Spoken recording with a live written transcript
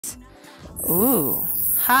Ooh.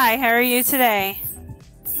 Hi, how are you today?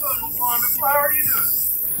 Doing wonderful. How are you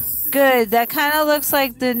doing? Good. That kind of looks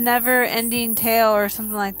like the Never Ending Tale or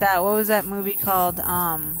something like that. What was that movie called?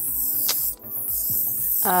 Uh,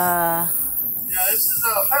 Yeah, this is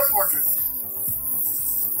a pet portrait.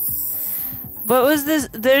 what was this?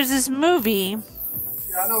 There's this movie.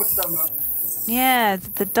 Yeah, I know what you're talking about. Yeah,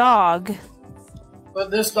 the dog. But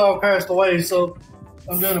this dog passed away, so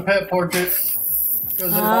I'm doing a pet portrait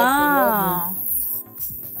because they lost their loved one.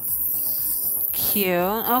 Oh,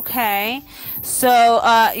 cute. Okay.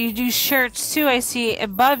 So, you do shirts too, I see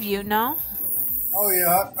above you, no? Oh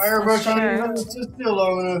yeah, I airbrush on you. Nothing sit still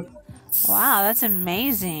long enough. Wow, that's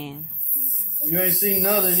amazing. You ain't seen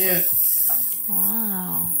nothing yet.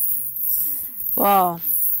 Wow. Well,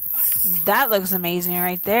 that looks amazing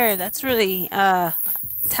right there. That's really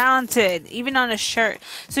talented, even on a shirt.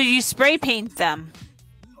 So you spray paint them.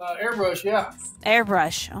 Airbrush, yeah.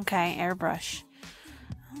 Airbrush. Okay, airbrush.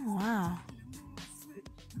 Oh, wow.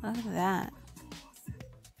 Look at that.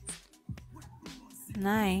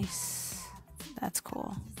 Nice. That's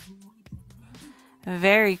cool.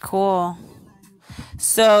 Very cool.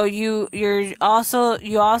 So you also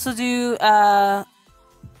do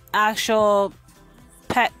actual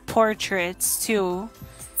pet portraits too,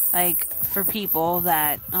 like for people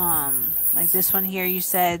that like this one here. You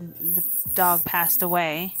said the dog passed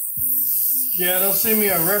away. Yeah, they'll send me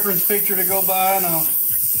a reference picture to go by, and I'll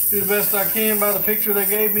do the best I can by the picture they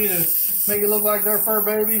gave me to make it look like their fur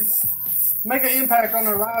baby. Make an impact on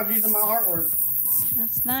their lives using my artwork.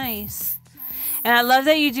 That's nice. And I love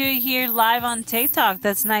that you do it here live on TikTok.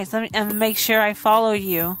 That's nice. Let me make sure I follow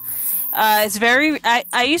you. It's very.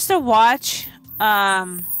 I used to watch.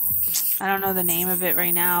 I don't know the name of it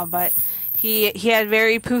right now, but he had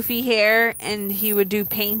very poofy hair, and he would do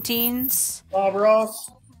paintings. Bob Ross.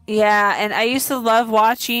 Yeah, and I used to love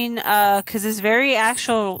watching because it's very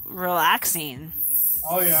actual relaxing.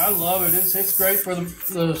 Oh yeah, I love it. It's great for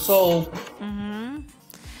the soul.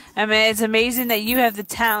 I mean, it's amazing that you have the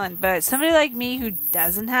talent, but somebody like me who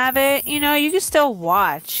doesn't have it, you know, you can still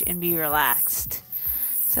watch and be relaxed.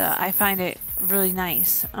 So I find it really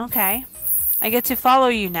nice. Okay. I get to follow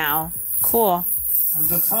you now. Cool.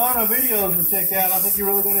 There's a ton of videos to check out. I think you're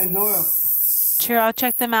really going to enjoy them. Sure, I'll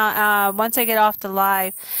check them out once I get off the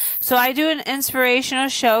live. So I do an inspirational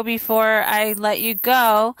show before I let you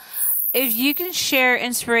go. If you can share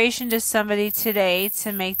inspiration to somebody today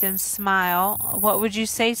to make them smile, what would you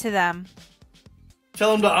say to them?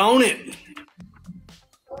 Tell them to own it.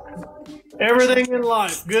 Everything in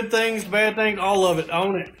life, good things, bad things, all of it,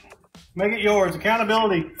 own it. Make it yours.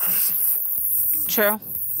 Accountability. True.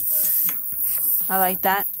 I like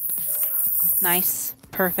that. Nice.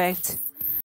 Perfect.